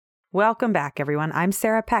Welcome back, everyone. I'm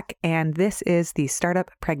Sarah Peck, and this is the Startup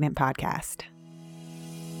Pregnant Podcast.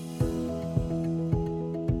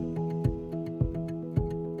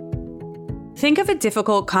 Think of a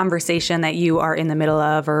difficult conversation that you are in the middle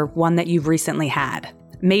of or one that you've recently had.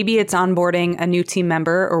 Maybe it's onboarding a new team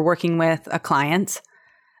member or working with a client.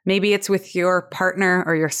 Maybe it's with your partner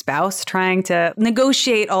or your spouse trying to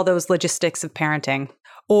negotiate all those logistics of parenting.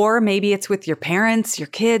 Or maybe it's with your parents, your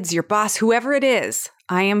kids, your boss, whoever it is.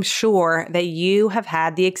 I am sure that you have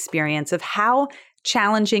had the experience of how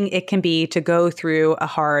challenging it can be to go through a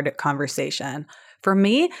hard conversation. For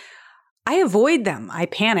me, I avoid them. I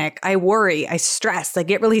panic. I worry. I stress. I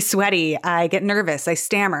get really sweaty. I get nervous. I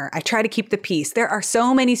stammer. I try to keep the peace. There are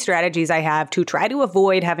so many strategies I have to try to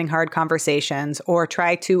avoid having hard conversations or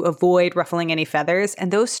try to avoid ruffling any feathers,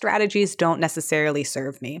 and those strategies don't necessarily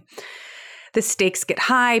serve me. The stakes get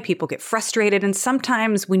high, people get frustrated, and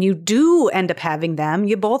sometimes when you do end up having them,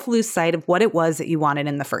 you both lose sight of what it was that you wanted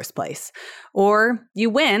in the first place. Or you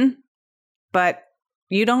win, but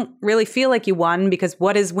you don't really feel like you won because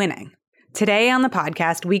what is winning? Today on the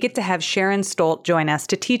podcast, we get to have Sharon Stolt join us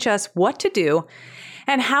to teach us what to do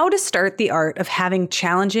and how to start the art of having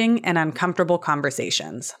challenging and uncomfortable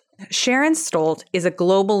conversations. Sharon Stolt is a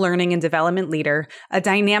global learning and development leader, a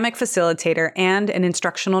dynamic facilitator, and an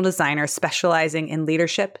instructional designer specializing in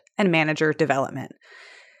leadership and manager development.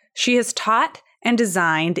 She has taught and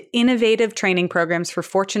designed innovative training programs for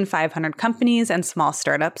Fortune 500 companies and small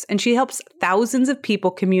startups, and she helps thousands of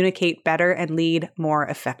people communicate better and lead more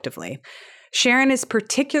effectively. Sharon is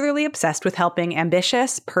particularly obsessed with helping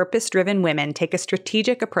ambitious, purpose-driven women take a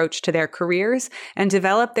strategic approach to their careers and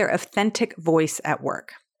develop their authentic voice at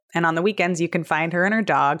work. And on the weekends, you can find her and her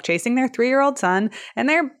dog chasing their 3-year-old son and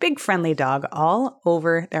their big friendly dog all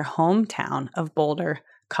over their hometown of Boulder,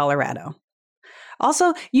 Colorado.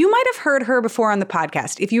 Also, you might have heard her before on the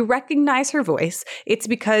podcast. If you recognize her voice, it's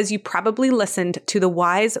because you probably listened to the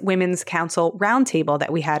Wise Women's Council Roundtable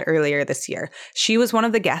that we had earlier this year. She was one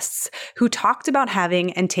of the guests who talked about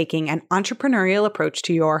having and taking an entrepreneurial approach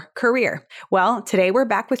to your career. Well, today we're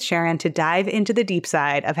back with Sharon to dive into the deep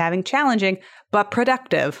side of having challenging but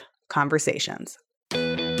productive conversations.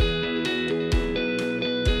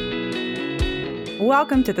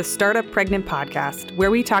 Welcome to the Startup Pregnant Podcast,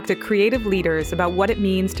 where we talk to creative leaders about what it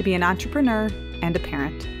means to be an entrepreneur and a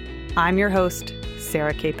parent. I'm your host,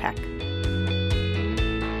 Sarah K. Peck.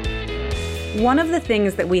 One of the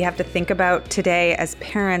things that we have to think about today as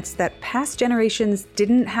parents that past generations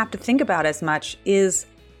didn't have to think about as much is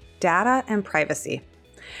data and privacy.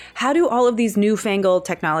 How do all of these newfangled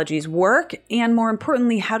technologies work? And more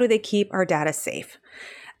importantly, how do they keep our data safe?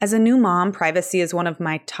 As a new mom, privacy is one of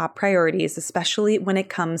my top priorities, especially when it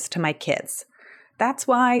comes to my kids. That's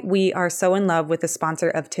why we are so in love with the sponsor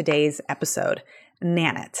of today's episode,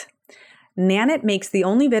 Nanit. Nanit makes the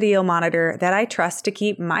only video monitor that I trust to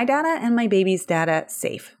keep my data and my baby's data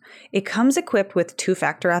safe. It comes equipped with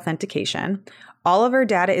 2-factor authentication. All of our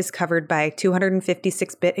data is covered by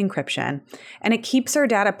 256-bit encryption, and it keeps our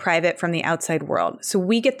data private from the outside world. So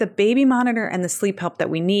we get the baby monitor and the sleep help that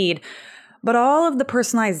we need, but all of the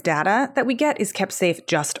personalized data that we get is kept safe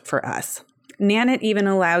just for us. Nanit even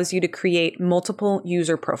allows you to create multiple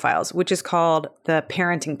user profiles, which is called the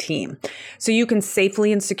parenting team. So you can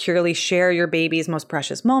safely and securely share your baby's most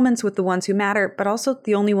precious moments with the ones who matter, but also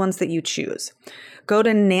the only ones that you choose. Go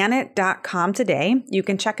to nanit.com today. You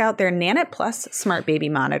can check out their Nanit Plus Smart Baby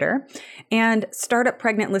Monitor. And Startup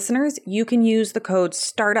Pregnant listeners, you can use the code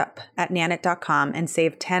STARTUP at nanit.com and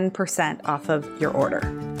save 10% off of your order.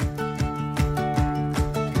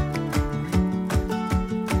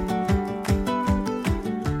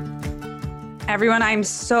 Everyone, I'm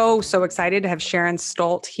so excited to have Sharon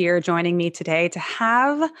Stolt here joining me today to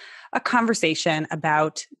have a conversation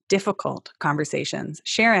about difficult conversations.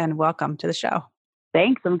 Sharon, welcome to the show.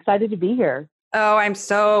 Thanks. I'm excited to be here. Oh, I'm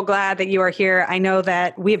so glad that you are here. I know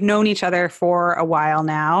that we have known each other for a while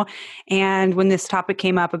now. And when this topic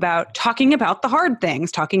came up about talking about the hard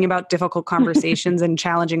things, talking about difficult conversations and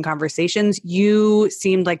challenging conversations, you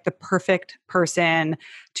seemed like the perfect person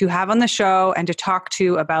to have on the show and to talk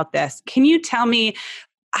to about this. Can you tell me,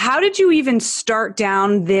 how did you even start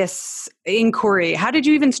down this inquiry? How did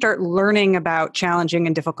you even start learning about challenging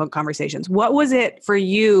and difficult conversations? What was it for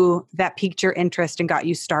you that piqued your interest and got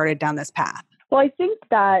you started down this path? Well, I think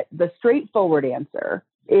that the straightforward answer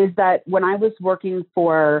is that when I was working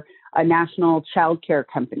for a national childcare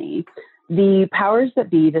company, the powers that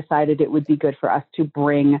be decided it would be good for us to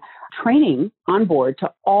bring training on board to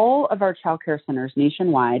all of our childcare centers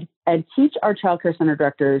nationwide and teach our childcare center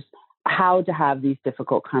directors how to have these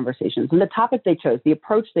difficult conversations. And the topic they chose, the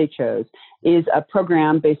approach they chose, is a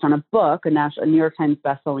program based on a book, a New York Times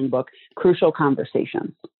bestselling book, Crucial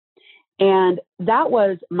Conversations. And that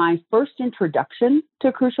was my first introduction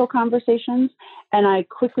to Crucial Conversations. And I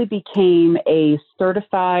quickly became a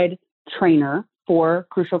certified trainer for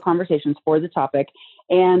Crucial Conversations for the topic,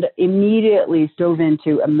 and immediately dove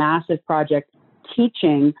into a massive project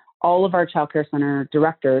teaching all of our childcare center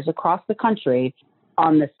directors across the country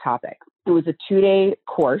on this topic. It was a 2-day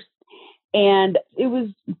course, and it was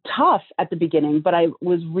tough at the beginning, but I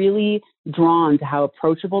was really drawn to how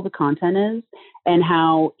approachable the content is and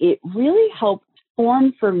how it really helped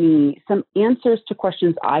form for me some answers to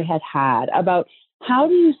questions I had about how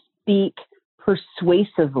do you speak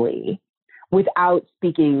persuasively without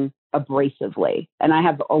speaking abrasively. And I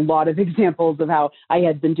have a lot of examples of how I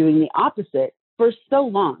had been doing the opposite for so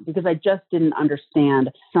long because I just didn't understand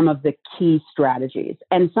some of the key strategies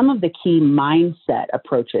and some of the key mindset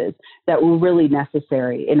approaches that were really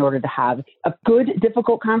necessary in order to have a good,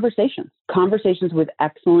 difficult conversations with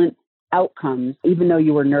excellent outcomes, even though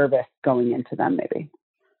you were nervous going into them maybe.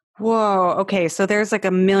 Whoa. Okay. So there's like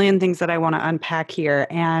a million things that I want to unpack here.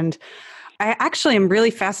 And I actually am really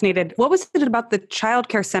fascinated. What was it about the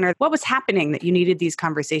childcare center? What was happening that you needed these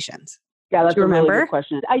conversations? Yeah, that's Do you remember? Really good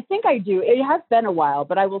question. I think I do. It has been a while,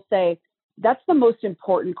 but I will say that's the most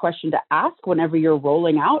important question to ask whenever you're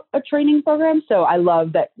rolling out a training program. So I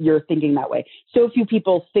love that you're thinking that way. So few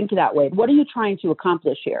people think that way. What are you trying to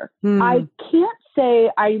accomplish here? I can't say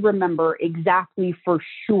I remember exactly for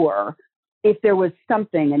sure if there was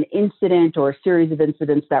something, an incident or a series of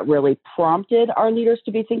incidents that really prompted our leaders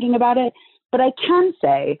to be thinking about it. But I can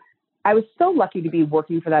say I was so lucky to be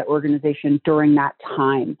working for that organization during that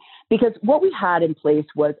time, because what we had in place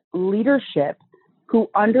was leadership who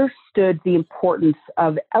understood the importance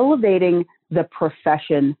of elevating the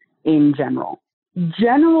profession in general.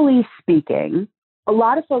 Generally speaking, a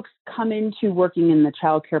lot of folks come into working in the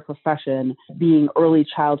childcare profession, being early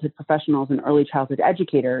childhood professionals and early childhood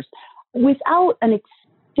educators, without an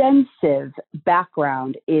extensive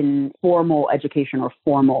background in formal education or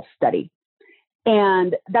formal study.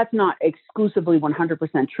 And that's not exclusively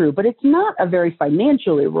 100% true, but it's not a very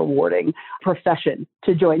financially rewarding profession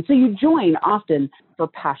to join. So you join often for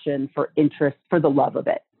passion, for interest, for the love of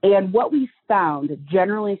it. And what we found,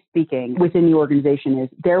 generally speaking, within the organization is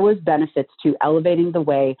there was benefits to elevating the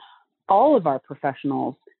way all of our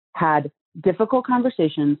professionals had difficult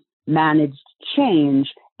conversations, managed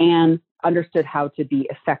change, and understood how to be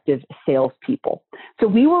effective salespeople. So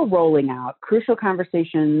we were rolling out Crucial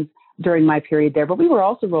Conversations during my period there, but we were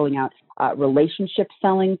also rolling out a relationship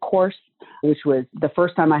selling course, which was the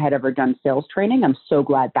first time I had ever done sales training. I'm so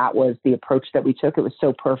glad that was the approach that we took. It was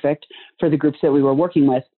so perfect for the groups that we were working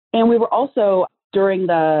with. And we were also, during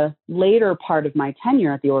the later part of my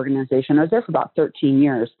tenure at the organization, I was there for about 13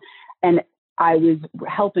 years, and I was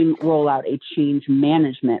helping roll out a change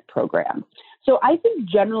management program. So I think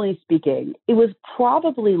generally speaking, it was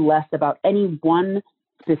probably less about any one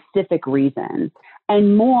specific reason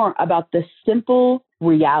and more about the simple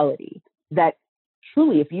reality that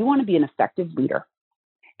truly, if you want to be an effective leader,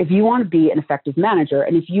 if you want to be an effective manager,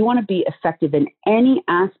 and if you want to be effective in any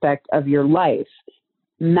aspect of your life,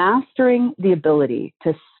 mastering the ability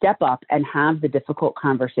to step up and have the difficult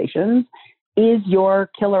conversations is your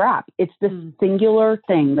killer app. It's the singular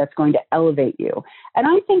thing that's going to elevate you. And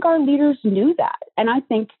I think our leaders knew that. And I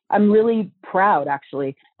think I'm really proud,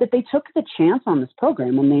 actually, that they took the chance on this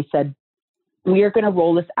program and they said, we are going to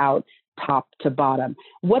roll this out top to bottom.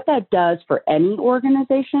 What that does for any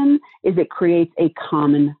organization is it creates a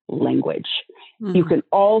common language. You can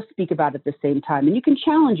all speak about it at the same time, and you can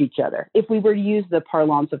challenge each other. If we were to use the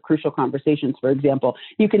parlance of Crucial Conversations, for example,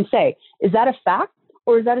 you can say, is that a fact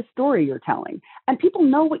or is that a story you're telling? And people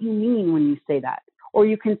know what you mean when you say that. Or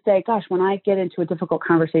you can say, gosh, when I get into a difficult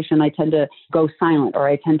conversation, I tend to go silent, or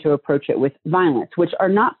I tend to approach it with violence, which are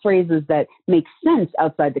not phrases that make sense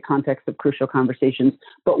outside the context of Crucial Conversations.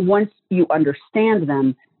 But once you understand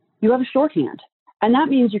them, you have a shorthand. And that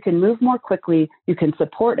means you can move more quickly, you can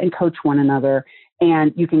support and coach one another,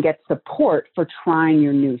 and you can get support for trying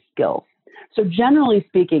your new skills. So generally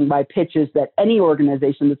speaking, my pitch is that any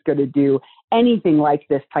organization that's going to do anything like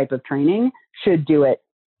this type of training should do it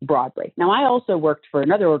broadly. Now, I also worked for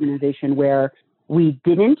another organization where we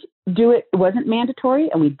didn't do it. It wasn't mandatory,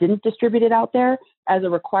 and we didn't distribute it out there as a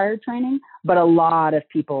required training, but a lot of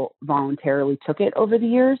people voluntarily took it over the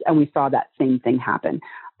years, and we saw that same thing happen.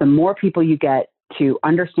 The more people you get to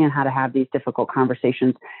understand how to have these difficult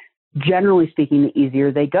conversations, generally speaking, the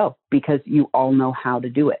easier they go because you all know how to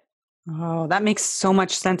do it. Oh, that makes so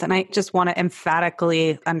much sense. And I just want to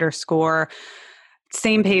emphatically underscore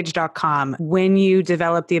samepage.com. When you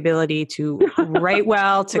develop the ability to write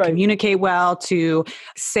well, to Right. communicate well, to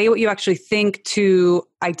say what you actually think, to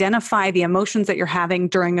identify the emotions that you're having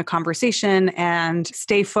during a conversation and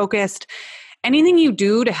stay focused, anything you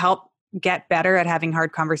do to help get better at having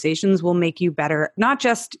hard conversations will make you better, not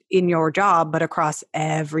just in your job, but across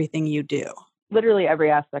everything you do. Literally every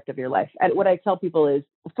aspect of your life. And what I tell people is,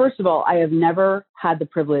 first of all, I have never had the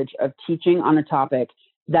privilege of teaching on a topic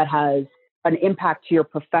that has an impact to your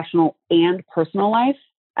professional and personal life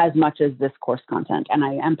as much as this course content. And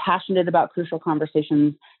I am passionate about Crucial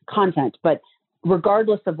Conversations content, but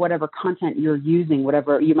regardless of whatever content you're using,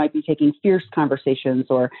 whatever you might be taking Fierce Conversations,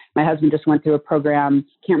 or my husband just went through a program,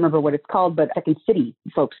 can't remember what it's called, but Second City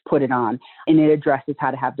folks put it on, and it addresses how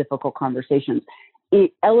to have difficult conversations.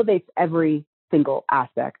 It elevates every single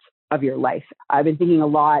aspect of your life. I've been thinking a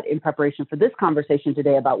lot in preparation for this conversation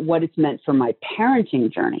today about what it's meant for my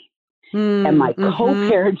parenting journey and my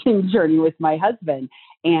co-parenting journey with my husband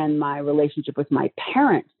and my relationship with my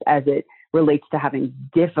parents as it relates to having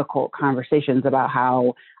difficult conversations about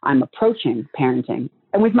how I'm approaching parenting.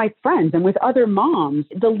 And with my friends and with other moms,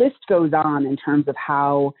 the list goes on in terms of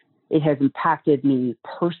how it has impacted me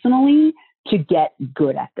personally to get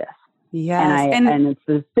good at this. Yes. And it's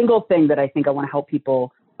the single thing that I think I want to help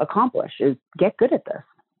people accomplish is get good at this.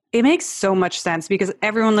 It makes so much sense because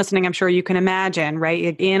everyone listening, I'm sure you can imagine,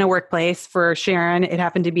 right? In a workplace, for Sharon, it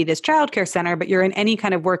happened to be this childcare center, but you're in any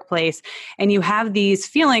kind of workplace and you have these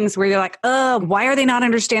feelings where you're like, oh, why are they not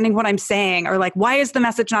understanding what I'm saying? Or like, why is the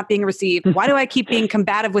message not being received? Why do I keep being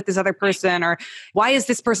combative with this other person? Or why is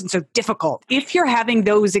this person so difficult? If you're having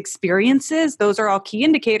those experiences, those are all key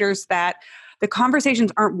indicators that the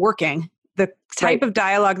conversations aren't working. The type of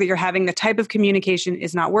dialogue that you're having, the type of communication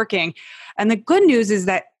is not working. And the good news is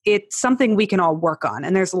that it's something we can all work on.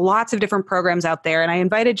 And there's lots of different programs out there. And I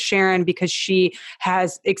invited Sharon because she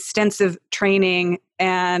has extensive training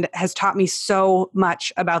and has taught me so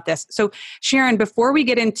much about this. So Sharon, before we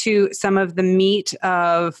get into some of the meat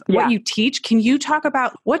of what you teach, can you talk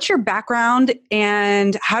about what's your background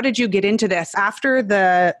and how did you get into this? After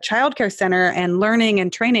the childcare center and learning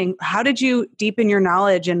and training, how did you deepen your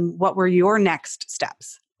knowledge and what were your next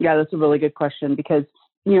steps? Yeah, that's a really good question because,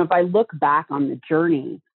 if I look back on the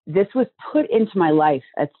journey, this was put into my life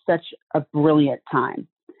at such a brilliant time.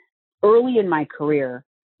 Early in my career,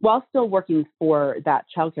 while still working for that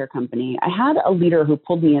childcare company, I had a leader who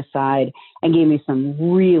pulled me aside and gave me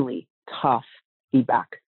some really tough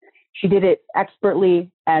feedback. She did it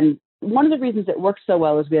expertly. And one of the reasons it worked so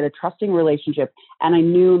well is we had a trusting relationship and I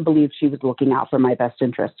knew and believed she was looking out for my best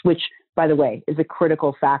interests, which, by the way, is a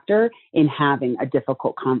critical factor in having a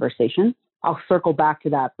difficult conversation. I'll circle back to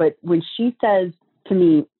that. But when she says to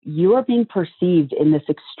me, you are being perceived in this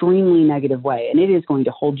extremely negative way, and it is going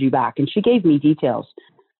to hold you back. And she gave me details.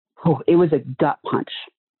 Oh, it was a gut punch.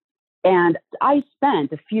 And I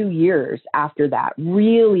spent a few years after that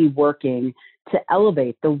really working to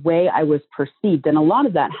elevate the way I was perceived. And a lot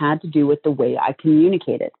of that had to do with the way I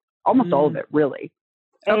communicated, almost all of it, really.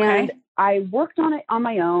 Okay. And I worked on it on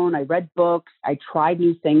my own. I read books. I tried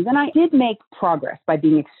new things. And I did make progress by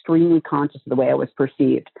being extremely conscious of the way I was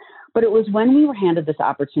perceived. But it was when we were handed this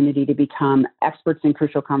opportunity to become experts in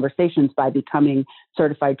crucial conversations by becoming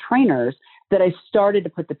certified trainers that I started to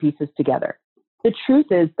put the pieces together. The truth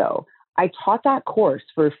is, though, I taught that course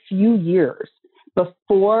for a few years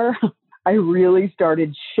before I really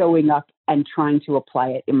started showing up and trying to apply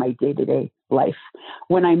it in my day-to-day life.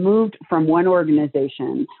 When I moved from one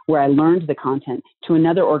organization where I learned the content to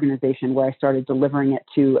another organization where I started delivering it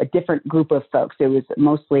to a different group of folks, it was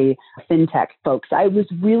mostly fintech folks, I was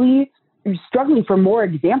really struggling for more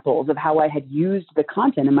examples of how I had used the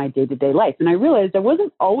content in my day-to-day life. And I realized I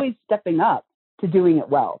wasn't always stepping up to doing it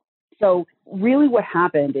well. So really what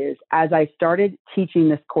happened is as I started teaching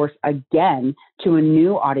this course again to a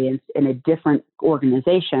new audience in a different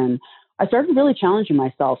organization, I started really challenging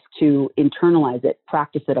myself to internalize it,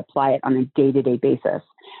 practice it, apply it on a day-to-day basis.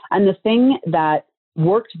 And the thing that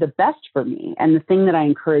worked the best for me, and the thing that I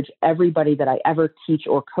encourage everybody that I ever teach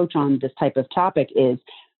or coach on this type of topic is,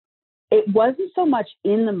 it wasn't so much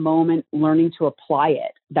in the moment learning to apply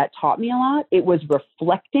it that taught me a lot. It was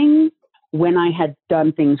reflecting when I had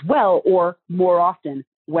done things well, or more often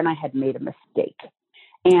when I had made a mistake.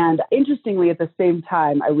 And interestingly, at the same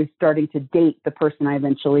time, I was starting to date the person I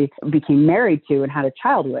eventually became married to and had a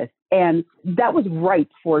child with. And that was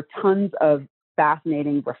ripe for tons of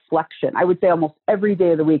fascinating reflection. I would say almost every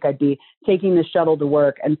day of the week, I'd be taking the shuttle to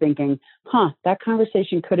work and thinking, that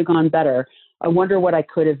conversation could have gone better. I wonder what I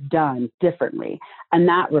could have done differently. And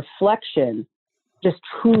that reflection just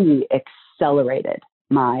truly accelerated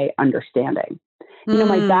my understanding.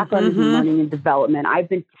 My background is in learning and development. I've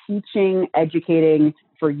been teaching, educating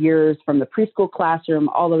for years, from the preschool classroom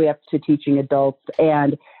all the way up to teaching adults.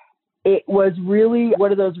 And it was really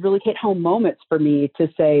one of those really hit home moments for me to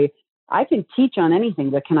say, I can teach on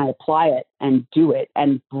anything, but can I apply it and do it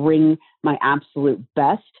and bring my absolute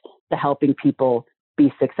best to helping people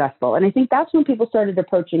be successful? And I think that's when people started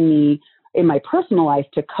approaching me in my personal life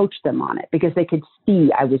to coach them on it, because they could see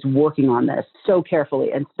I was working on this so carefully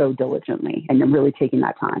and so diligently and really taking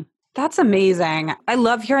that time. That's amazing. I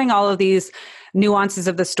love hearing all of these nuances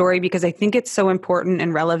of the story because I think it's so important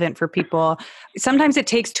and relevant for people. Sometimes it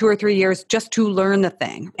takes 2 or 3 years just to learn the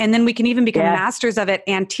thing. And then we can even become masters of it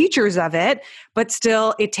and teachers of it, but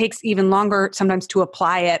still it takes even longer sometimes to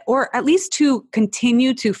apply it, or at least to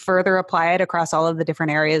continue to further apply it across all of the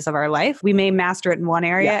different areas of our life. We may master it in one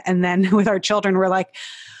area, and then with our children, we're like,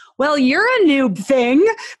 well, you're a new thing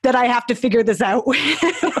that I have to figure this out with.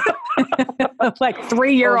 Like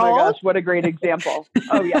 3-year-old. Oh my gosh, what a great example.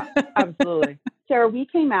 Oh yeah, absolutely. Sarah, we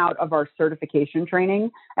came out of our certification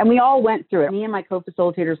training and we all went through it. Me and my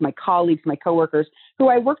co-facilitators, my colleagues, my coworkers, who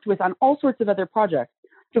I worked with on all sorts of other projects.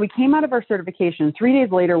 So we came out of our certification. 3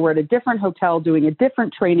 days later, we're at a different hotel doing a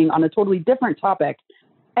different training on a totally different topic.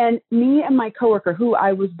 And me and my coworker, who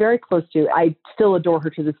I was very close to, I still adore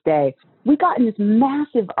her to this day, we got in this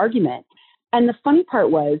massive argument. And the funny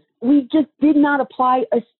part was, we just did not apply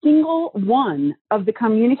a single one of the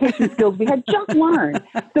communication skills we had just learned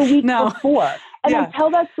the week before. And I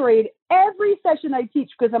tell that story every session I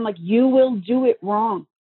teach, because I'm like, you will do it wrong.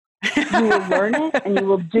 You will learn it and you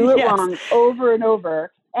will do it wrong over and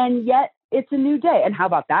over. And yet it's a new day. And how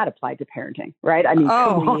about that applied to parenting, right? I mean,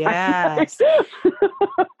 come on. Yes.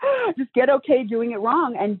 Just get okay doing it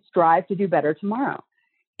wrong and strive to do better tomorrow.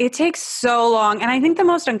 It takes so long. And I think the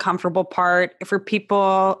most uncomfortable part for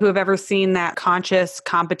people who have ever seen that conscious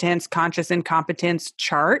competence, conscious incompetence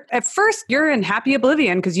chart, at first you're in happy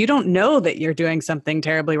oblivion because you don't know that you're doing something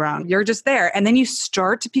terribly wrong. You're just there. And then you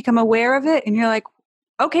start to become aware of it and you're like,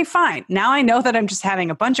 okay, fine. Now I know that I'm just having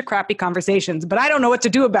a bunch of crappy conversations, but I don't know what to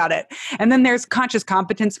do about it. And then there's conscious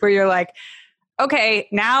competence where you're like, okay,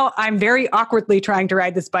 now I'm very awkwardly trying to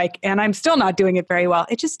ride this bike and I'm still not doing it very well.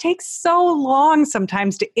 It just takes so long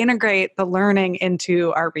sometimes to integrate the learning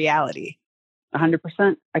into our reality.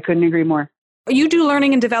 100%. I couldn't agree more. You do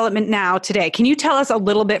learning and development now today. Can you tell us a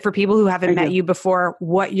little bit for people who haven't met you before,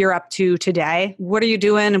 what you're up to today? What are you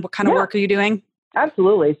doing and what kind of work are you doing?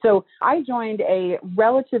 Absolutely. So I joined a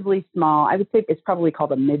relatively small, I would say it's probably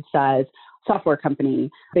called a mid-size software company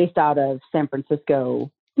based out of San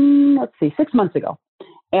Francisco, 6 months ago,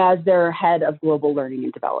 as their head of global learning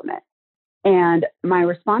and development. And my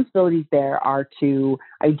responsibilities there are to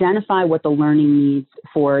identify what the learning needs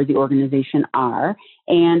for the organization are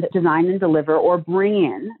and design and deliver or bring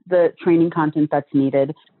in the training content that's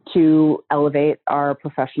needed to elevate our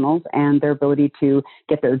professionals and their ability to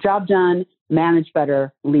get their job done, manage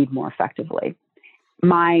better, lead more effectively.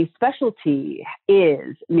 My specialty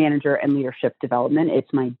is manager and leadership development.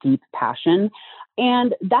 It's my deep passion.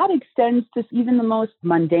 And that extends to even the most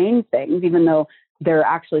mundane things, even though they're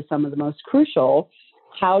actually some of the most crucial.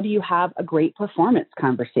 How do you have a great performance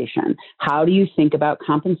conversation? How do you think about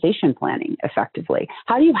compensation planning effectively?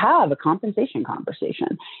 How do you have a compensation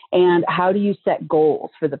conversation? And how do you set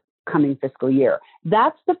goals for the coming fiscal year?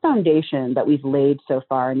 That's the foundation that we've laid so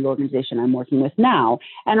far in the organization I'm working with now.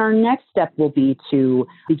 And our next step will be to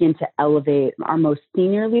begin to elevate our most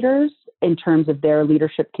senior leaders in terms of their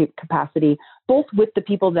leadership capacity, both with the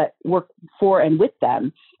people that work for and with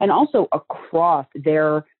them, and also across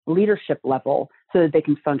their leadership level so that they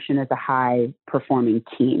can function as a high-performing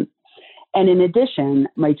team. And in addition,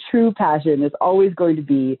 my true passion is always going to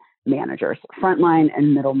be managers, frontline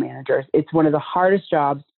and middle managers. It's one of the hardest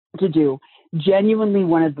jobs to do, genuinely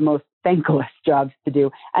one of the most thankless jobs to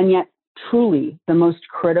do, and yet truly the most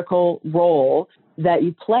critical role that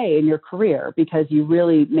you play in your career, because you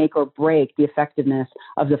really make or break the effectiveness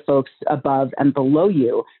of the folks above and below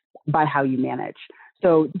you by how you manage.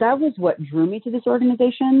 So that was what drew me to this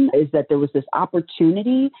organization, is that there was this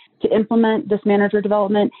opportunity to implement this manager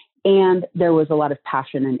development, and there was a lot of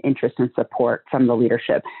passion and interest and support from the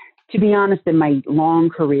leadership. To be honest, in my long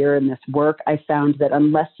career in this work, I found that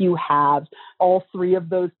unless you have all three of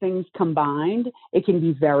those things combined, it can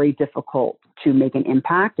be very difficult to make an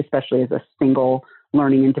impact, especially as a single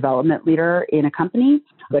learning and development leader in a company.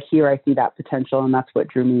 But here I see that potential, and that's what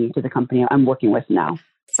drew me to the company I'm working with now.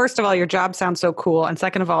 First of all, your job sounds so cool. And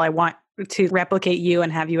second of all, I want to replicate you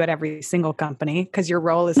and have you at every single company because your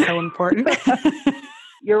role is so important.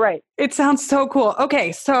 You're right. It sounds so cool.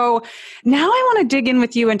 Okay, so now I want to dig in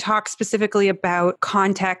with you and talk specifically about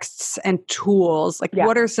contexts and tools. Like,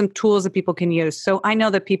 what are some tools that people can use? So I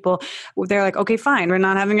know that people, they're like, okay, fine, we're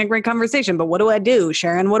not having a great conversation, but what do I do,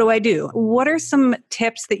 Sharon? What do I do? What are some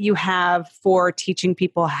tips that you have for teaching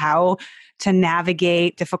people how to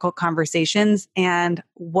navigate difficult conversations? And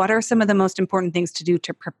what are some of the most important things to do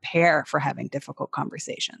to prepare for having difficult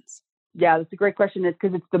conversations? Yeah, that's a great question. It's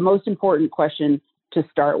because it's the most important question to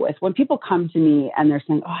start with. When people come to me and they're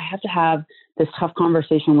saying, oh, I have to have this tough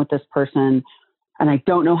conversation with this person and I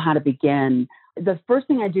don't know how to begin, the first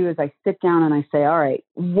thing I do is I sit down and I say, all right,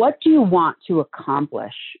 what do you want to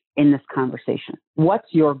accomplish in this conversation? What's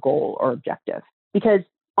your goal or objective? Because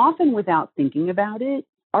often without thinking about it,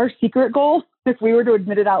 our secret goal, if we were to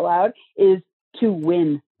admit it out loud, is to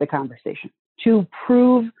win the conversation, to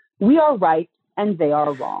prove we are right and they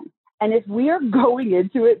are wrong. And if we are going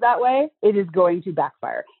into it that way, it is going to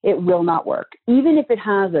backfire. It will not work. Even if it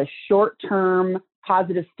has a short-term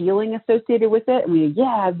positive feeling associated with it, and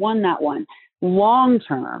I won that one.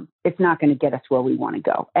 Long-term, it's not going to get us where we want to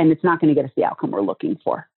go. And it's not going to get us the outcome we're looking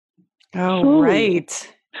for. Oh,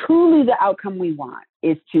 right. Truly the outcome we want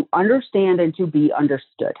is to understand and to be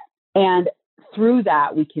understood. And through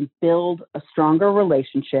that, we can build a stronger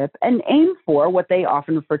relationship and aim for what they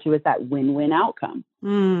often refer to as that win-win outcome.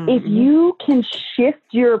 If you can shift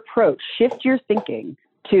your approach, shift your thinking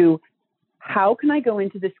to how can I go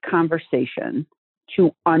into this conversation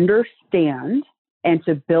to understand and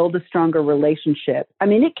to build a stronger relationship, I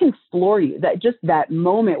mean, it can floor you. That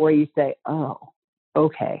moment where you say, oh,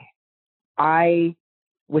 okay, I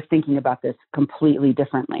was thinking about this completely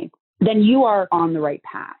differently, then you are on the right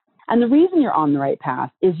path. And the reason you're on the right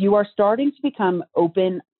path is you are starting to become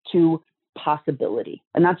open to possibility.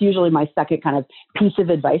 And that's usually my second kind of piece of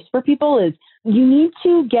advice for people is you need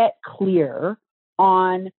to get clear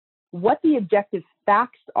on what the objective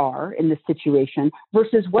facts are in the situation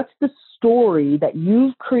versus what's the story that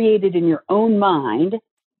you've created in your own mind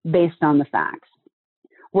based on the facts.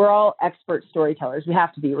 We're all expert storytellers. We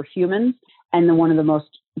have to be. We're humans. And then one of the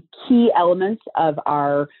most key elements of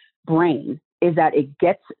our brain is that it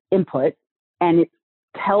gets input and it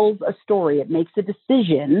tells a story. It makes a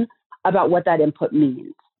decision about what that input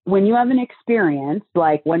means. When you have an experience,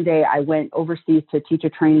 like one day I went overseas to teach a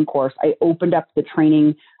training course, I opened up the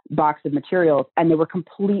training box of materials and they were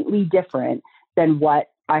completely different than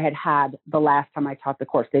what I had the last time I taught the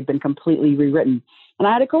course. They'd been completely rewritten. And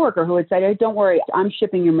I had a coworker who had said, hey, don't worry, I'm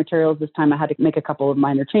shipping your materials this time. I had to make a couple of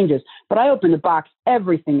minor changes, but I opened the box.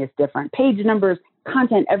 Everything is different. Page numbers,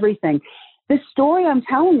 content, everything. The story I'm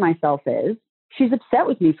telling myself is she's upset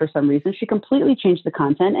with me for some reason. She completely changed the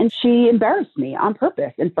content and she embarrassed me on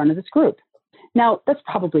purpose in front of this group. Now, that's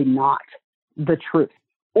probably not the truth.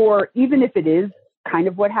 Or even if it is kind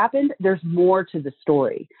of what happened, there's more to the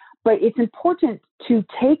story. But it's important to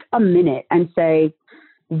take a minute and say,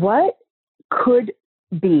 what could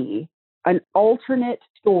be an alternate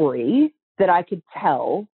story that I could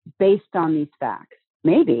tell based on these facts?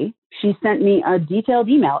 Maybe she sent me a detailed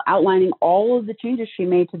email outlining all of the changes she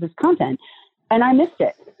made to this content and I missed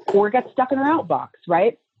it or it got stuck in her outbox,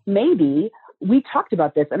 right? Maybe we talked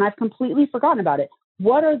about this and I've completely forgotten about it.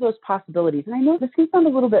 What are those possibilities? And I know this can sound a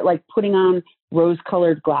little bit like putting on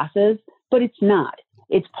rose-colored glasses, but it's not.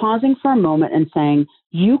 It's pausing for a moment and saying,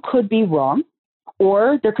 you could be wrong,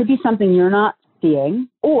 or there could be something you're not seeing,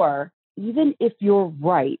 or even if you're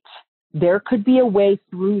right, there could be a way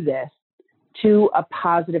through this to a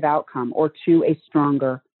positive outcome or to a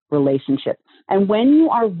stronger relationship. And when you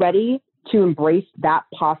are ready to embrace that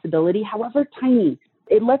possibility, however tiny,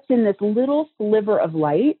 it lets in this little sliver of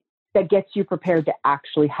light that gets you prepared to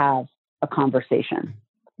actually have a conversation.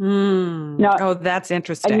 Now, that's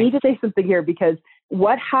interesting. I need to say something here because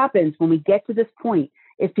what happens when we get to this point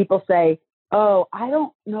is people say, oh, I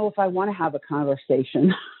don't know if I want to have a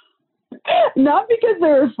conversation. Not because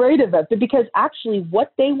they're afraid of it, but because actually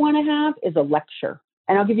what they want to have is a lecture.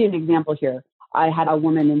 And I'll give you an example here. I had a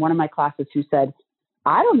woman in one of my classes who said,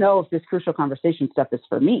 I don't know if this crucial conversation stuff is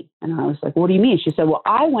for me. And I was like, what do you mean? She said, well,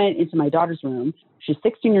 I went into my daughter's room. She's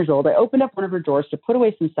 16 years old. I opened up one of her drawers to put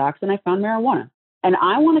away some socks and I found marijuana. And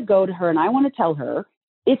I want to go to her and I want to tell her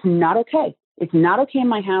it's not okay. It's not okay in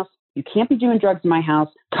my house. You can't be doing drugs in my house.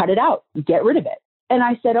 Cut it out. Get rid of it. And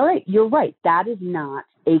I said, all right, you're right. That is not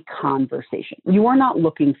a conversation. You are not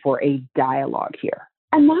looking for a dialogue here.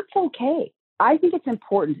 And that's okay. I think it's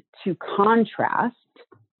important to contrast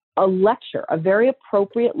a lecture, a very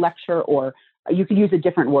appropriate lecture or you could use a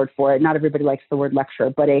different word for it. Not everybody likes the word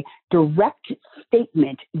lecture, but a direct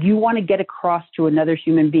statement you want to get across to another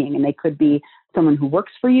human being. And they could be someone who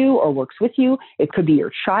works for you or works with you. It could be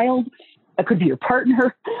your child. It could be your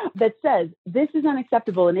partner that says, this is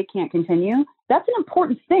unacceptable and it can't continue. That's an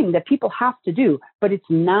important thing that people have to do, but it's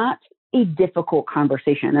not a difficult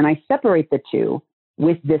conversation. And I separate the two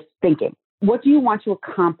with this thinking. What do you want to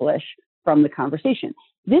accomplish from the conversation?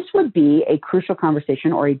 This would be a crucial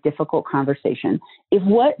conversation or a difficult conversation if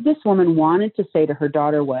what this woman wanted to say to her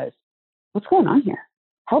daughter was, what's going on here?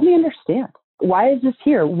 Help me understand. Why is this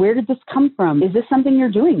here? Where did this come from? Is this something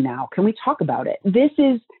you're doing now? Can we talk about it? This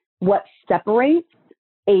is what separates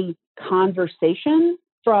a conversation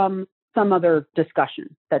from some other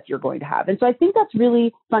discussion that you're going to have. And so I think that's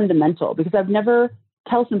really fundamental, because I've never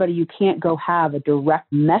tell somebody you can't go have a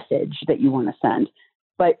direct message that you want to send.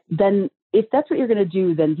 But then if that's what you're going to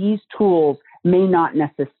do, then these tools may not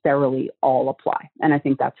necessarily all apply. And I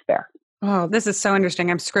think that's fair. Oh, this is so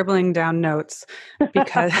interesting. I'm scribbling down notes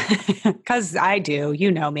because I do,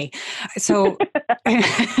 you know me. So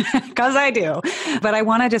because I do, but I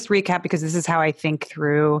want to just recap because this is how I think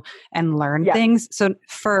through and learn things. So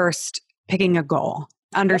first, picking a goal,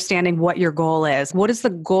 understanding what your goal is. What is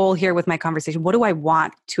the goal here with my conversation? What do I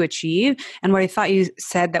want to achieve? And what I thought you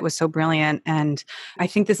said that was so brilliant. And I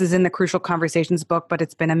think this is in the Crucial Conversations book, but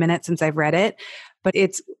it's been a minute since I've read it. But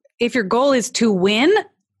it's, if your goal is to win,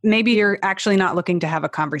 maybe you're actually not looking to have a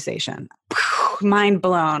conversation. Mind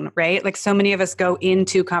blown, right? Like so many of us go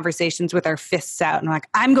into conversations with our fists out and like,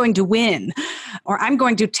 I'm going to win, or I'm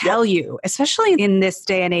going to tell you, especially in this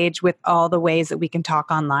day and age with all the ways that we can talk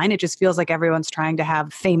online. It just feels like everyone's trying to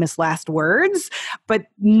have famous last words, but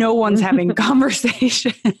no one's having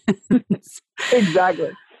conversations. Exactly.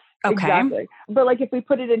 Okay. Exactly. But like if we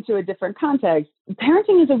put it into a different context,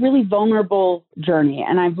 parenting is a really vulnerable journey.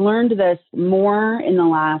 And I've learned this more in the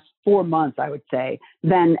last 4 months, I would say,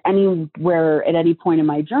 than anywhere at any point in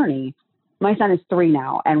my journey. My son is 3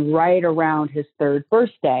 now, and right around his 3rd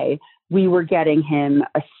birthday, we were getting him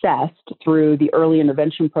assessed through the early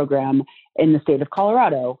intervention program in the state of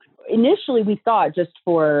Colorado. Initially, we thought just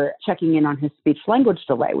for checking in on his speech language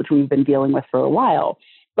delay, which we've been dealing with for a while.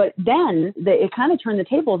 But then it kind of turned the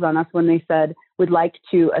tables on us when they said, we'd like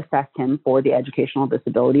to assess him for the educational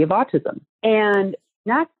disability of autism. And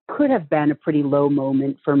that could have been a pretty low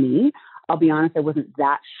moment for me. I'll be honest, I wasn't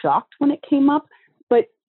that shocked when it came up. But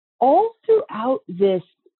all throughout this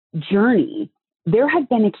journey, there had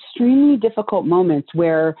been extremely difficult moments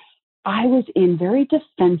where I was in very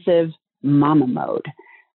defensive mama mode.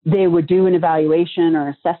 They would do an evaluation or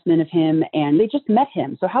assessment of him and they just met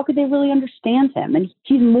him. So how could they really understand him? And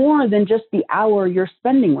he's more than just the hour you're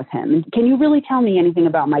spending with him. And can you really tell me anything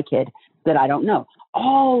about my kid that I don't know?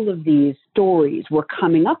 All of these stories were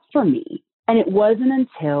coming up for me. And it wasn't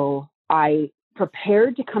until I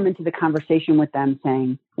prepared to come into the conversation with them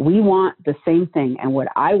saying, we want the same thing. And what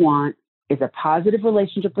I want is a positive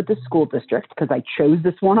relationship with the school district, because I chose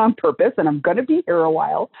this one on purpose and I'm going to be here a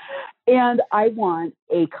while. And I want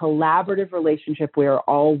a collaborative relationship where we're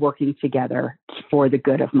all working together for the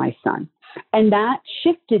good of my son. And that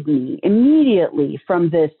shifted me immediately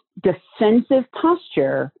from this defensive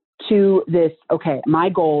posture to this, okay, my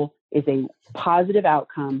goal is a positive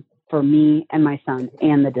outcome for me and my son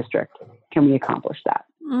and the district. Can we accomplish that?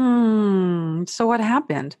 So what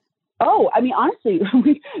happened? Oh, I mean, honestly,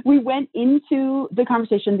 we went into the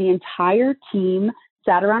conversation. The entire team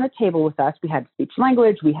sat around a table with us. We had speech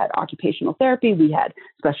language, we had occupational therapy, we had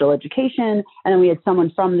special education, and then we had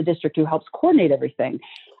someone from the district who helps coordinate everything.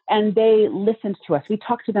 And they listened to us. We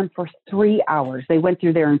talked to them for 3 hours. They went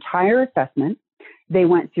through their entire assessment. They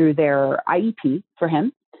went through their IEP for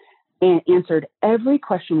him and answered every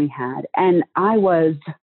question we had. And I was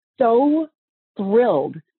so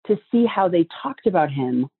thrilled to see how they talked about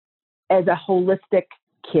him as a holistic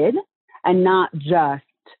kid and not just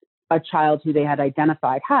a child who they had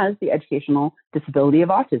identified has the educational disability of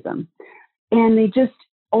autism. And they just,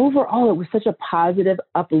 overall, it was such a positive,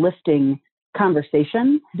 uplifting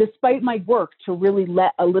conversation. Despite my work to really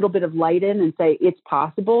let a little bit of light in and say, it's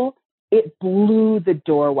possible, it blew the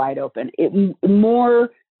door wide open. More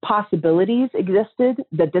possibilities existed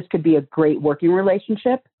that this could be a great working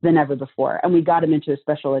relationship than ever before. And we got him into a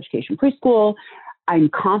special education preschool. I'm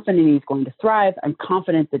confident he's going to thrive. I'm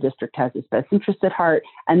confident the district has his best interest at heart.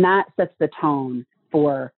 And that sets the tone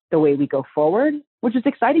for the way we go forward, which is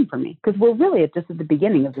exciting for me because we're really just at the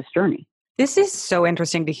beginning of this journey. This is so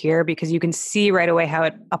interesting to hear because you can see right away how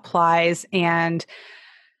it applies. And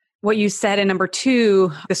what you said. And number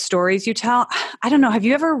two, the stories you tell. I don't know. Have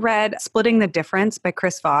you ever read Splitting the Difference by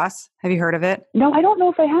Chris Voss? Have you heard of it? No, I don't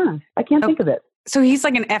know if I have. I can't think of it. So he's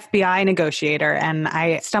like an FBI negotiator, and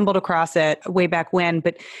I stumbled across it way back when.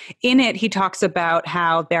 But in it, he talks about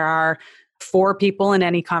how there are four people in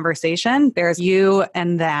any conversation. There's you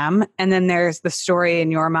and them, and then there's the story in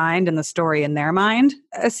your mind and the story in their mind,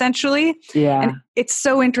 essentially. Yeah. And it's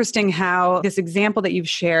so interesting how this example that you've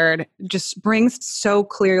shared just brings so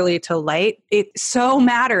clearly to light. It so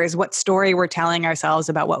matters what story we're telling ourselves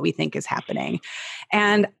about what we think is happening.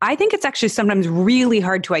 And I think it's actually sometimes really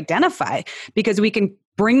hard to identify because we can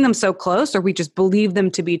bring them so close or we just believe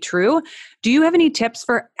them to be true. Do you have any tips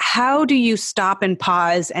for how do you stop and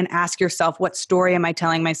pause and ask yourself, what story am I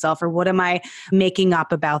telling myself? Or what am I making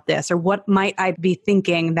up about this? Or what might I be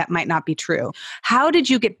thinking that might not be true? How did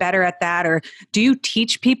you get better at that? Or do you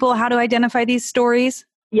teach people how to identify these stories?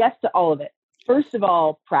 Yes to all of it. First of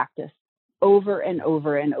all, practice. Over and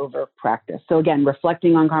over and over practice. So again,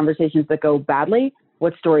 reflecting on conversations that go badly,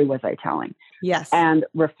 what story was I telling? Yes. And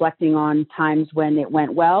reflecting on times when it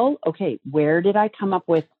went well, okay, where did I come up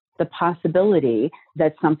with the possibility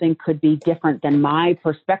that something could be different than my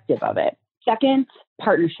perspective of it? Second,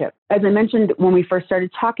 partnership. As I mentioned when we first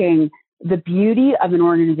started talking, the beauty of an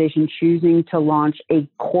organization choosing to launch a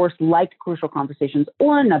course like Crucial Conversations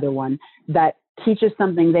or another one that teaches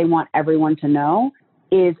something they want everyone to know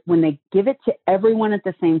is when they give it to everyone at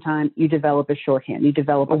the same time, you develop a shorthand, you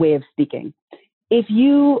develop a way of speaking. If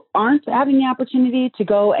you aren't having the opportunity to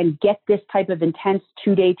go and get this type of intense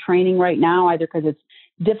 2-day training right now, either because it's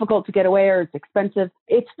difficult to get away or it's expensive,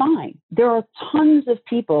 it's fine. There are tons of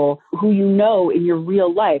people who you know in your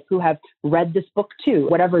real life who have read this book too,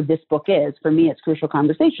 whatever this book is. For me, it's Crucial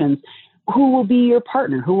Conversations, who will be your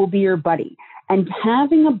partner, who will be your buddy. And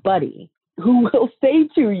having a buddy who will say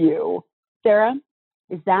to you, Sarah,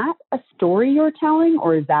 is that a story you're telling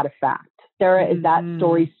or is that a fact? Sarah, is that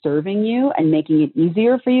story serving you and making it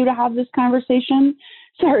easier for you to have this conversation?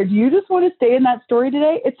 Sarah, do you just want to stay in that story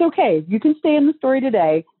today? It's okay. You can stay in the story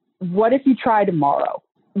today. What if you try tomorrow?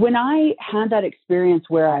 When I had that experience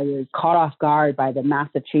where I was caught off guard by the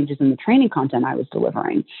massive changes in the training content I was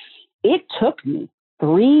delivering, it took me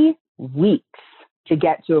 3 weeks to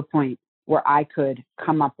get to a point where I could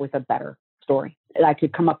come up with a better story. I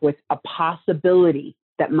could come up with a possibility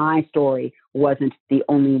that my story wasn't the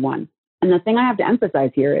only one. And the thing I have to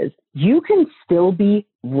emphasize here is you can still be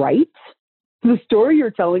right. The story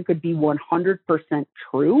you're telling could be 100%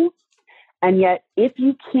 true. And yet, if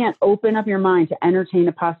you can't open up your mind to entertain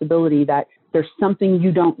a possibility that there's something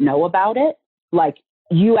you don't know about it, like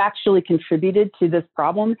you actually contributed to this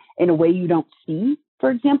problem in a way you don't see,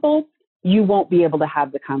 for example, you won't be able to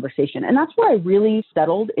have the conversation. And that's where I really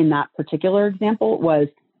settled in that particular example was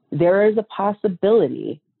there is a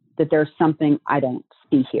possibility that there's something I don't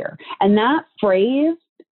see here. And that phrase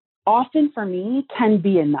often for me can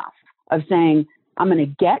be enough of saying, I'm going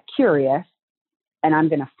to get curious and I'm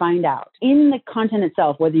going to find out. In the content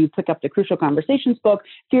itself, whether you pick up the Crucial Conversations book,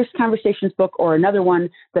 Fierce Conversations book, or another one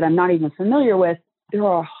that I'm not even familiar with, there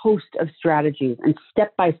are a host of strategies and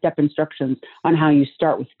step-by-step instructions on how you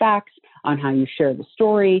start with facts, on how you share the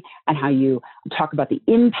story, and how you talk about the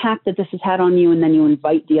impact that this has had on you, and then you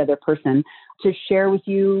invite the other person to share with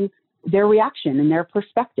you their reaction and their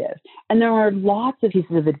perspective. And there are lots of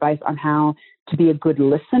pieces of advice on how to be a good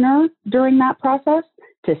listener during that process,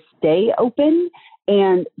 to stay open,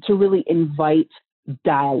 and to really invite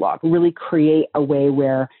dialogue, really create a way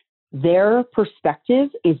where their perspective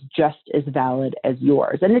is just as valid as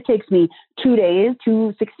yours. And it takes me 2 days,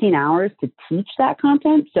 16 hours to teach that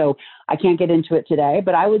content. So I can't get into it today,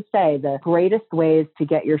 but I would say the greatest ways to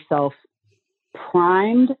get yourself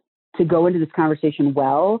primed to go into this conversation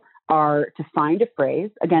well are to find a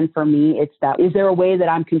phrase. Again, for me, it's that, is there a way that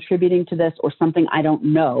I'm contributing to this or something I don't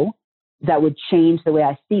know that would change the way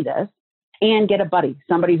I see this? And get a buddy,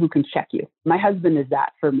 somebody who can check you. My husband is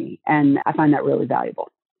that for me, and I find that really valuable.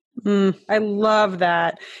 I love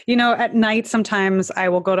that. You know, at night, sometimes I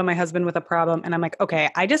will go to my husband with a problem and I'm like, okay,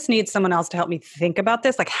 I just need someone else to help me think about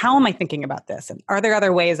this. Like, how am I thinking about this? And are there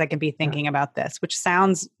other ways I can be thinking about this? Which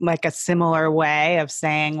sounds like a similar way of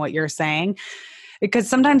saying what you're saying. Because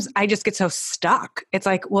sometimes I just get so stuck. It's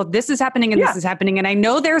like, well, this is happening and this is happening. And I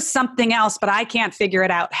know there's something else, but I can't figure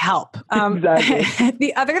it out. Help. Exactly.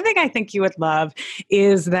 The other thing I think you would love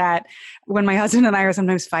is that when my husband and I are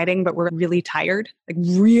sometimes fighting, but we're really tired, like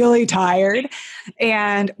really tired,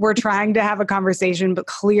 and we're trying to have a conversation, but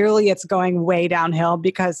clearly it's going way downhill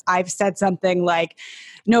because I've said something like,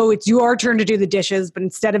 no, it's your turn to do the dishes. But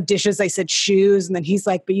instead of dishes, I said shoes. And then he's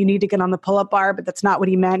like, but you need to get on the pull-up bar. But that's not what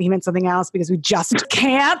he meant. He meant something else because we just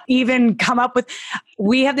can't even come up with.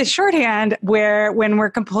 We have this shorthand where when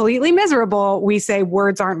we're completely miserable, we say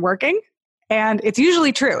words aren't working. And it's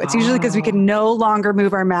usually true. It's usually because we can no longer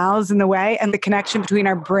move our mouths in the way, and the connection between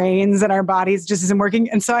our brains and our bodies just isn't working.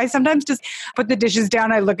 And so I sometimes just put the dishes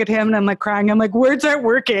down. I look at him and I'm like crying. I'm like, words aren't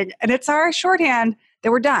working. And it's our shorthand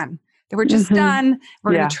that we're done, that we're just done.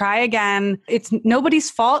 We're going to try again. It's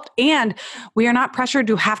nobody's fault. And we are not pressured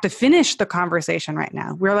to have to finish the conversation right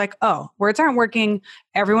now. We're like, oh, words aren't working.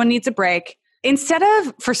 Everyone needs a break. Instead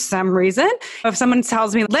of, for some reason, if someone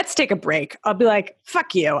tells me, let's take a break, I'll be like,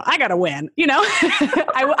 fuck you, I got to win. You know,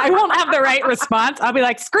 I won't have the right response. I'll be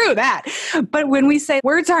like, screw that. But when we say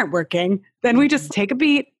words aren't working, then we just take a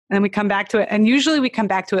beat and then we come back to it. And usually we come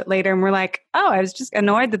back to it later and we're like, oh, I was just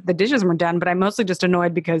annoyed that the dishes weren't done, but I'm mostly just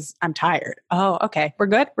annoyed because I'm tired. Oh, okay. We're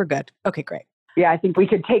good. We're good. Okay, great. Yeah, I think we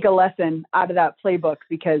could take a lesson out of that playbook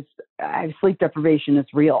because sleep deprivation is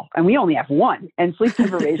real. And we only have one. And sleep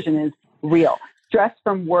deprivation is real. Stress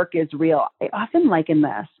from work is real. I often liken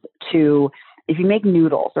this to if you make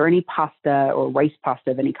noodles or any pasta or rice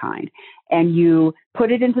pasta of any kind, and you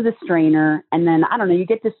put it into the strainer and then, I don't know, you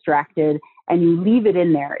get distracted and you leave it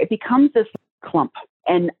in there, it becomes this clump.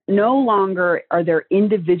 And no longer are there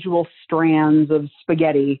individual strands of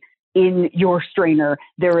spaghetti in your strainer.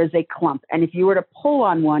 There is a clump. And if you were to pull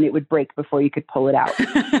on one, it would break before you could pull it out.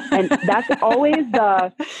 And that's always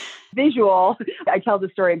the visual. I tell the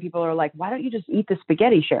story and people are like, why don't you just eat the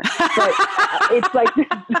spaghetti, Sharon? But it's like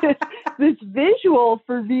this visual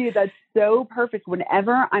for me that's so perfect.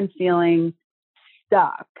 Whenever I'm feeling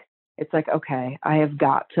stuck, it's like, okay, I have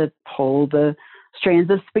got to pull the strands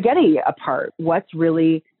of spaghetti apart. What's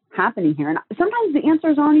really happening here? And sometimes the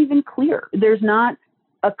answers aren't even clear. There's not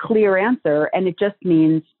a clear answer. And it just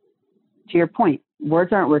means, to your point,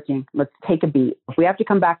 words aren't working. Let's take a beat. If we have to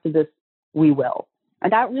come back to this, we will.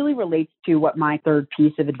 And that really relates to what my third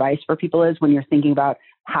piece of advice for people is when you're thinking about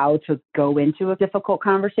how to go into a difficult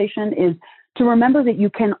conversation is to remember that you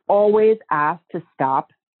can always ask to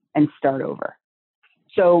stop and start over.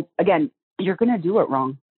 So again, you're going to do it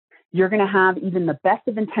wrong. You're going to have even the best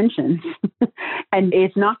of intentions and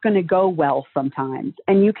it's not going to go well sometimes.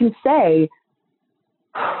 And you can say,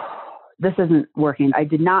 this isn't working. I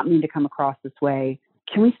did not mean to come across this way.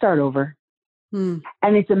 Can we start over? And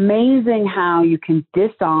it's amazing how you can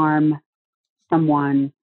disarm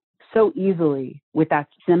someone so easily with that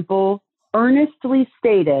simple, earnestly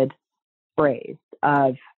stated phrase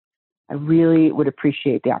of, I really would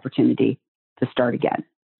appreciate the opportunity to start again.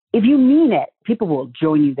 If you mean it, people will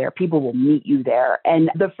join you there. People will meet you there. And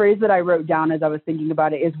the phrase that I wrote down as I was thinking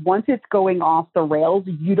about it is, once it's going off the rails,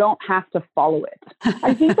 you don't have to follow it.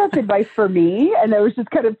 I think that's advice for me. And that was just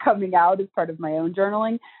kind of coming out as part of my own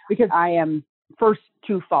journaling, because I am first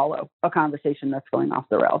to follow a conversation that's going off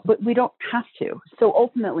the rails, but we don't have to. So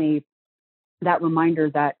ultimately, that reminder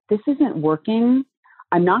that this isn't working,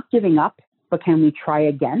 I'm not giving up, but can we try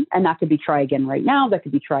again? And that could be try again right now. That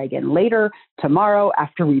could be try again later, tomorrow,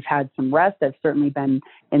 after we've had some rest. I've certainly been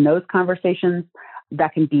in those conversations.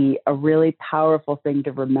 That can be a really powerful thing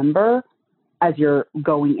to remember as you're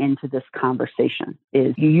going into this conversation,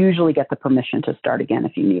 is you usually get the permission to start again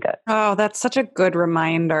if you need it. Oh, that's such a good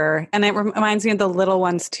reminder. And it reminds me of the little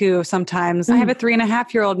ones too. Sometimes I have a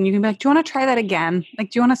 3.5-year-old and you can be like, do you want to try that again?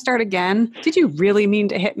 Like, do you want to start again? Did you really mean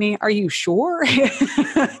to hit me? Are you sure?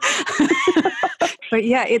 But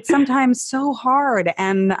yeah, it's sometimes so hard.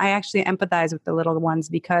 And I actually empathize with the little ones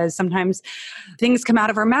because sometimes things come out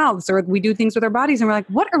of our mouths or we do things with our bodies and we're like,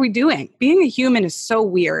 what are we doing? Being a human is so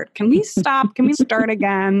weird. Can we stop? Can we start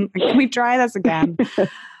again? Can we try this again? Oh,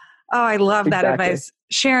 I love that advice.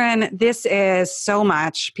 Sharon, this is so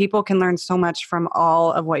much. People can learn so much from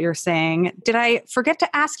all of what you're saying. Did I forget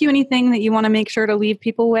to ask you anything that you want to make sure to leave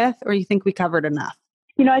people with, or you think we covered enough?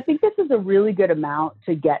 You know, I think this is a really good amount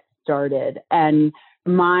to get started. And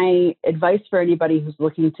my advice for anybody who's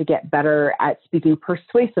looking to get better at speaking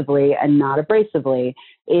persuasively and not abrasively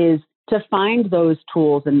is to find those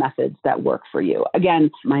tools and methods that work for you.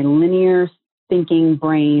 Again, my linear thinking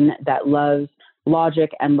brain that loves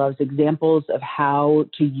logic and loves examples of how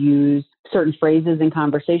to use certain phrases in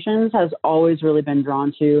conversations has always really been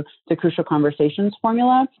drawn to the Crucial Conversations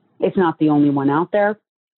formula. It's not the only one out there.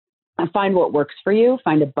 Find what works for you.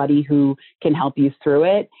 Find a buddy who can help you through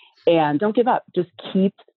it. And don't give up. Just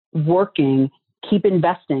keep working. Keep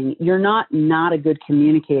investing. You're not a good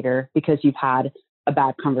communicator because you've had a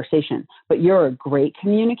bad conversation, but you're a great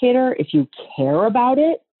communicator if you care about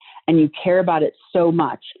it, and you care about it so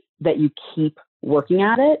much that you keep working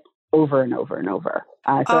at it over and over and over.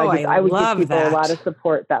 I would give people a lot of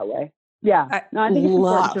support that way. Yeah. I think it's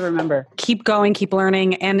important to remember. Keep going, keep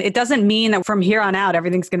learning. And it doesn't mean that from here on out,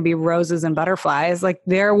 everything's going to be roses and butterflies. Like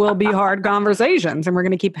there will be hard conversations and we're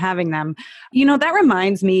going to keep having them. That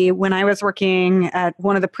reminds me, when I was working at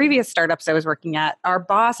one of the previous startups I was working at, our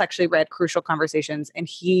boss actually read Crucial Conversations, and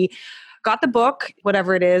he got the book,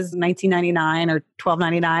 whatever it is, $19.99 or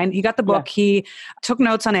 $12.99. He got the book, he took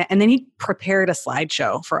notes on it, and then he prepared a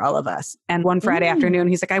slideshow for all of us. And one Friday afternoon,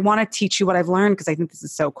 he's like, I want to teach you what I've learned because I think this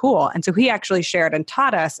is so cool. And so he actually shared and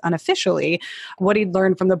taught us unofficially what he'd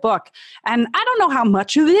learned from the book. And I don't know how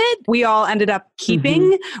much of it we all ended up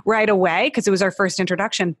keeping right away because it was our first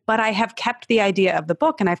introduction, but I have kept the idea of the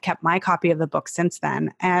book and I've kept my copy of the book since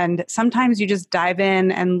then. And sometimes you just dive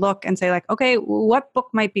in and look and say like, okay, what book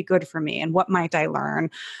might be good for me? And what might I learn?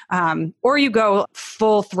 Or you go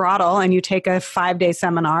full throttle and you take a 5-day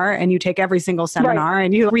seminar and you take every single seminar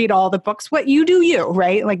and you read all the books. What you do,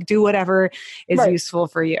 right? Like do whatever is useful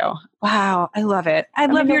for you. Wow. I love it. I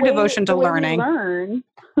love your devotion to learning. I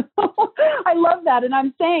love that. And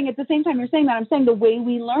I'm saying at the same time you're saying that, I'm saying the way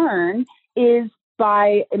we learn is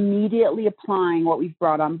by immediately applying what we've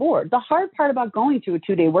brought on board. The hard part about going to a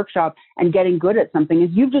 2-day workshop and getting good at something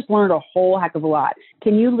is you've just learned a whole heck of a lot.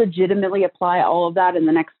 Can you legitimately apply all of that in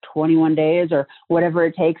the next 21 days or whatever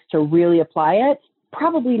it takes to really apply it?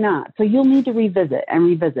 Probably not. So you'll need to revisit and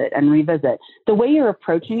revisit and revisit. The way you're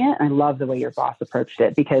approaching it, I love the way your boss approached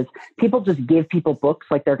it because people just give people books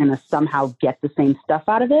like they're going to somehow get the same stuff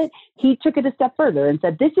out of it. He took it a step further and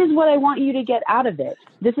said, this is what I want you to get out of it.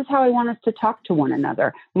 This is how I want us to talk to one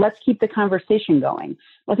another. Let's keep the conversation going.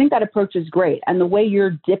 I think that approach is great. And the way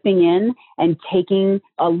you're dipping in and taking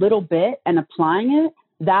a little bit and applying it,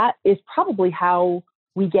 that is probably how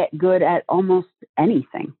we get good at almost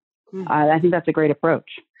anything. I think that's a great approach.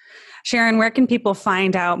 Sharon, where can people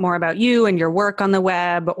find out more about you and your work on the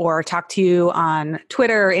web or talk to you on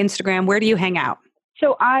Twitter or Instagram? Where do you hang out?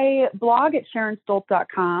 So I blog at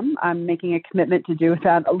SharonStolt.com. I'm making a commitment to do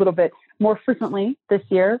that a little bit more frequently this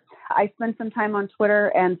year. I spend some time on Twitter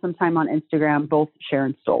and some time on Instagram, both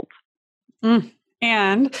Sharon Stolt.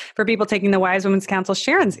 And for people taking the Wise Women's Council,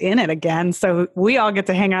 Sharon's in it again. So we all get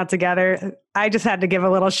to hang out together. I just had to give a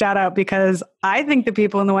little shout out because I think the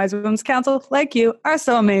people in the Wise Women's Council, like you, are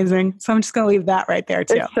so amazing. So I'm just going to leave that right there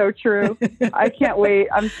too. It's so true. I can't wait.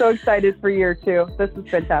 I'm so excited for year 2. This is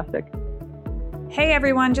fantastic. Hey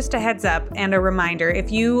everyone, just a heads up and a reminder,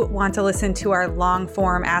 if you want to listen to our long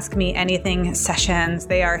form Ask Me Anything sessions,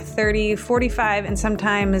 they are 30, 45, and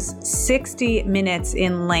sometimes 60 minutes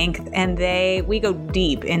in length, and we go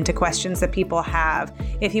deep into questions that people have.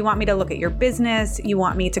 If you want me to look at your business, you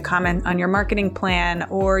want me to comment on your marketing plan,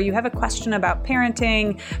 or you have a question about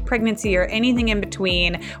parenting, pregnancy, or anything in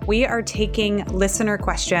between, we are taking listener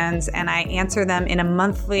questions and I answer them in a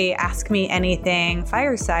monthly Ask Me Anything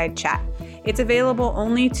fireside chat. It's available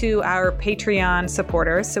only to our Patreon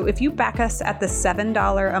supporters. So if you back us at the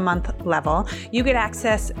 $7 a month level, you get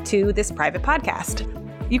access to this private podcast.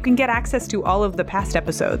 You can get access to all of the past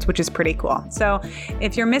episodes, which is pretty cool. So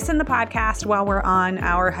if you're missing the podcast while we're on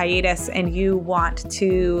our hiatus and you want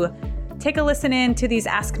to take a listen in to these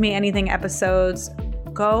Ask Me Anything episodes,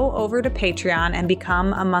 go over to Patreon and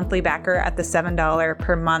become a monthly backer at the $7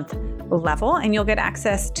 per month level, and you'll get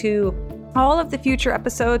access to all of the future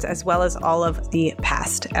episodes as well as all of the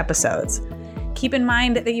past episodes. Keep in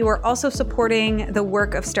mind that you are also supporting the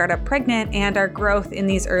work of Startup Pregnant and our growth in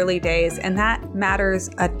these early days, and that matters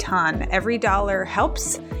a ton. Every dollar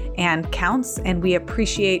helps and counts, and we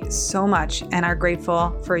appreciate so much and are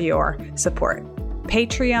grateful for your support.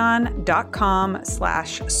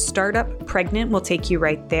 Patreon.com/startuppregnant will take you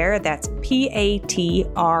right there. That's Patreon.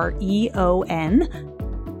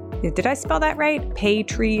 Did I spell that right?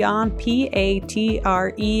 Patreon,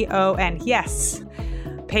 Patreon. Yes.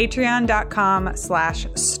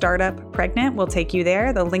 Patreon.com/startuppregnant will take you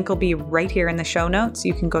there. The link will be right here in the show notes.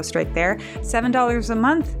 You can go straight there. $7 a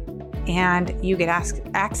month, and you get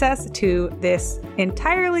access to this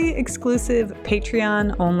entirely exclusive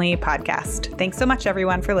Patreon-only podcast. Thanks so much,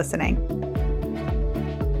 everyone, for listening.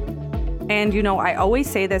 And I always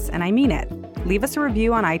say this, and I mean it. Leave us a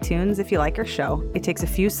review on iTunes if you like our show. It takes a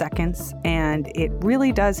few seconds, and it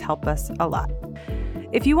really does help us a lot.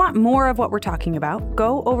 If you want more of what we're talking about,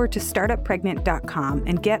 go over to startuppregnant.com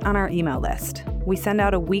and get on our email list. We send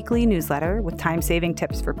out a weekly newsletter with time-saving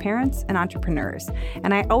tips for parents and entrepreneurs.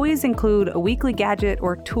 And I always include a weekly gadget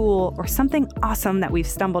or tool or something awesome that we've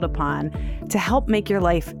stumbled upon to help make your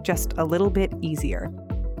life just a little bit easier.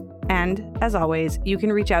 And as always, you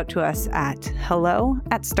can reach out to us at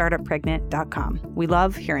hello@startuppregnant.com. We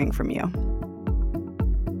love hearing from you.